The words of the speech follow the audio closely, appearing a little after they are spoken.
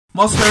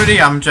What's going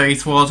on? I'm Jay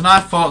Towards, and I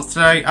thought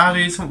today I'd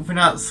do something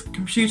that's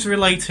computer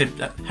related,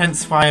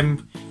 hence why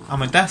I'm on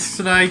my desk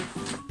today.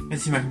 You can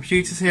see my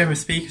computers here, my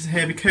speakers are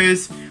here,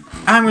 because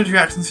I'm going to be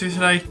reacting to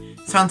today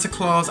Santa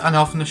Claus and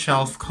Elf on the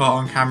Shelf caught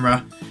on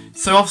camera.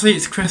 So obviously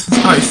it's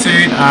Christmas quite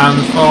soon, and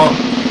I thought,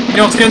 you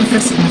know, to get in the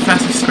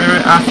festive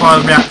spirit, I thought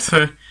I'd react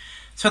to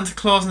Santa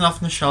Claus and Elf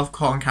on the Shelf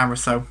caught on camera,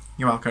 so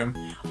you're welcome.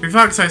 I'll be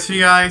very excited for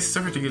you guys,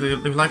 don't forget to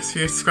leave a like,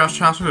 subscribe to the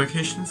channel for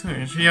notifications in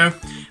this video.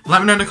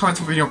 Let me know in the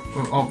comments what video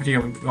you want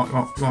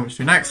me to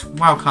do next.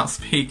 Wow, I can't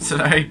speak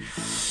today.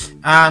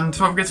 And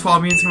don't forget to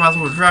follow me on Instagram as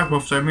well as Drag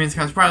so me on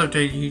Instagram Brad of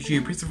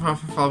YouTube, please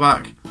follow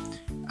back.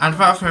 And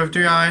without further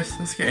ado guys,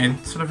 let's get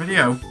into the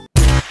video.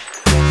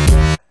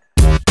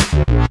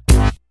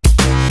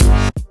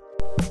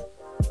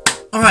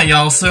 Alright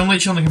y'all, so I'm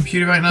literally on the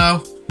computer right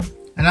now.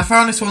 And I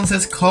found this one that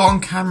says caught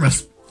on camera.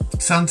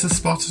 Santa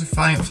spotted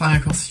flying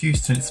across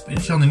Houston.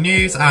 It's on the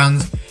news,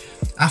 and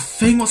I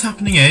think what's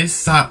happening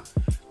is that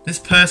this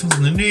person was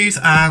on the news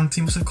and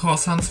he must have caught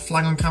Santa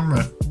flying on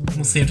camera.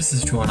 We'll see if this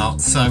is true or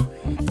not. So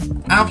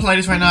I'll play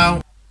this right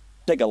now.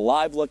 Take a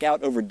live look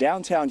out over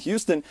downtown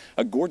Houston.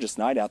 A gorgeous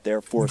night out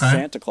there for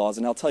Santa Claus,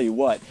 and I'll tell you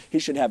what, he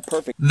should have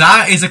perfect.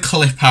 That is a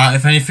clip art.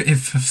 If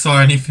I saw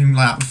anything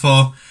like that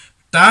before,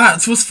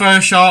 that was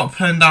Photoshop,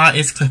 and that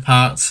is clip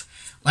art.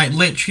 Like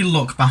literally,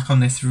 look back on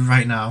this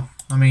right now.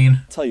 I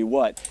mean, tell you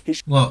what, he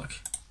look.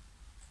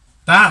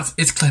 That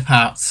is clip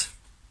art.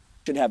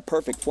 Should have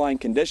perfect flying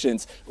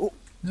conditions. Ooh.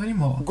 Is there any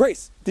more?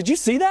 Grace, did you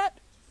see that?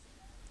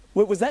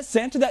 Wait, was that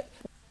Santa that?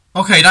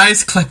 Okay, that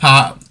is clip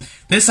art.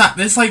 This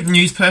like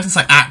news person's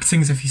like acting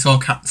as if you saw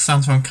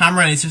Santa on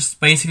camera, and it's just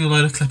basically a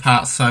load of clip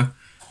art. So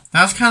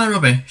that's kind of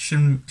rubbish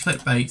and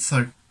clickbait.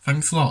 So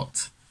thanks a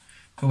lot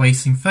for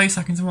wasting 30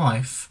 seconds of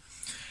life.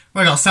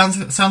 We got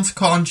Santa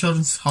caught on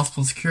Children's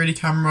Hospital security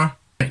camera.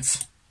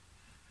 Right,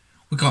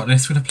 we got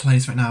this. We're gonna play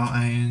this right now,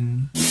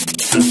 and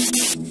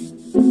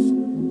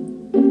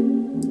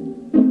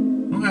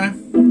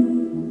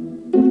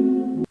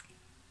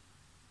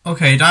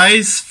okay, that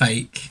is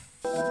fake.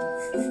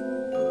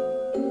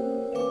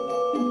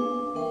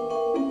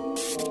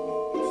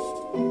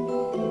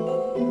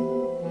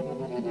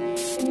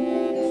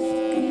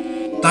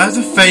 That is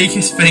the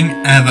fakest thing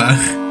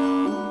ever.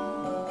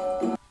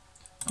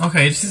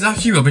 Okay, this is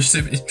actually rubbish.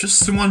 It's just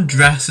someone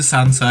dressed as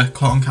Santa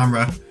caught on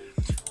camera.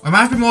 I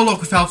might have been more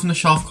luck with Elf on the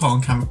Shelf caught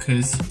on camera,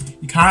 because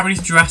you can't really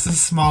dress as a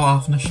small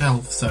Elf on the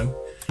Shelf. So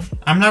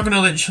I'm now going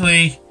to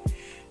literally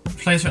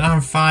play this right now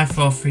in 5,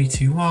 4, 3,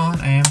 2,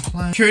 1, and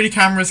play. Security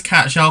cameras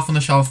catch Elf on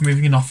the Shelf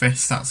moving in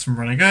office. That's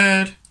really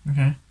good.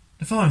 Okay.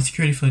 The following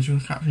security footage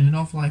was captured in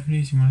North Life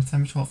News on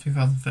December 12,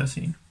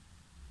 2013.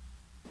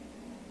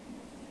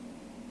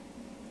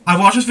 I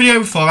watched this video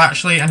before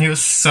actually, and it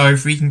was so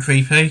freaking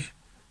creepy.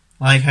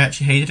 Like, I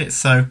actually hated it,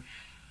 so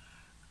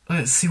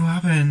let's see what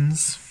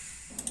happens.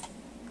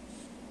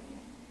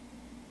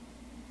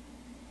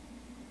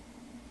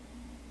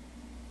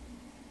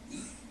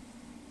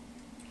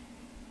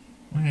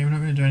 Okay, we're not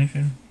going to do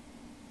anything.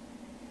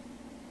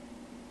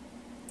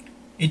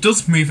 It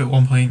does move at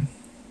one point.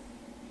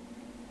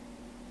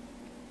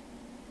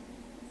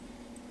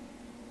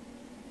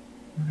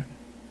 Okay.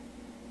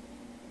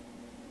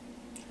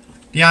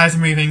 The eyes are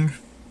moving.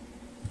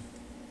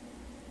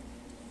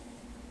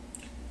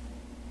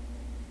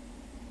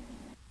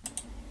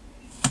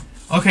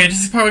 Okay, this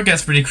is the part where it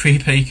gets really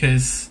creepy,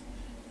 because,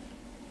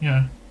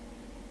 yeah.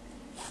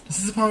 This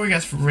is the part where it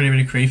gets really,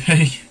 really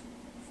creepy.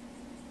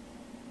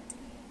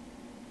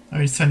 Oh,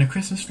 he's turning the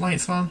Christmas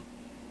lights on.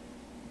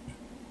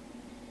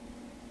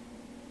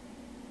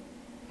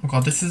 Oh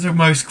god, this is the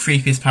most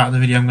creepiest part of the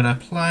video I'm gonna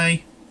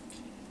play.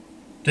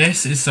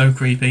 This is so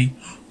creepy.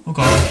 Oh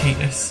god, I hate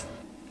this.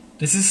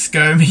 This is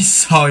scaring me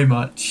so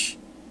much.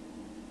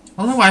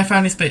 I don't know why I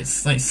found this bit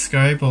like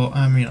scary, but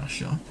I'm really not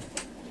sure.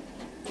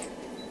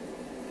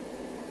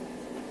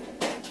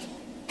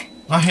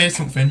 I hear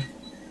something.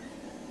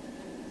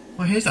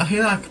 I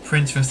hear like a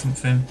printer or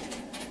something.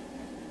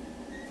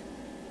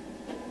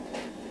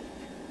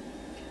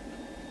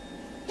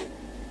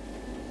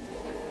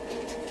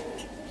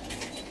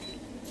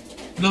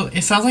 Look,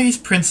 it sounds like he's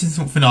printing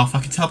something off. I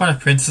can tell by the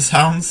printer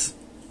sounds.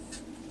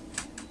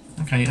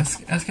 Okay, let's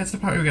get to the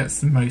part where he gets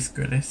the most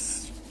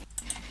goodest.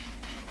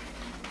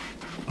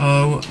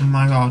 Oh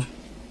my god.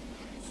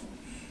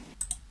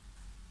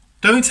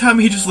 Don't tell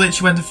me he just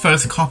literally went and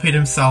photocopied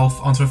himself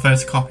onto a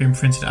photocopy and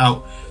printed it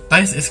out.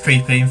 This is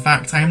creepy. In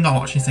fact, I am not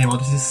watching this anymore.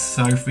 This is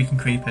so freaking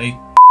creepy.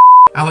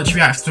 I literally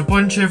reacted to a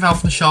bunch of Elf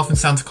on the Shelf and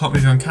Santa caught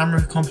moving on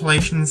camera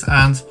compilations,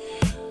 and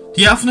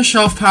the Elf on the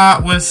Shelf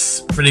part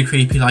was really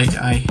creepy. Like,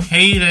 I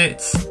hated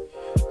it,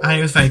 and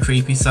it was very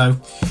creepy. So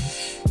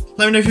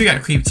let me know if you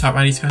get creeped out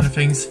by these kind of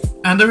things.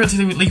 And don't forget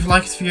to leave a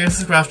like if you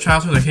subscribe to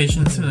channel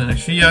notifications in the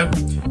next video.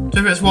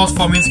 Don't forget to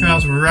follow me on Instagram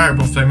as well,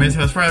 both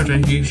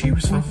on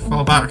YouTube, so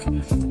follow back.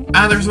 And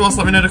there is also,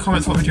 let me know in the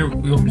comments what video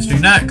you want me to do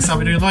next. I'll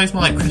be doing loads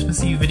more like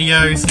Christmas Eve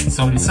videos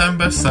until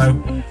December, so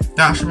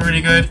that should be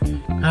really good.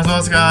 And as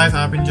always guys,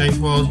 I've been Jay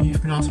Towards,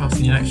 you've been awesome, I'll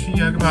see you in the next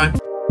video, goodbye.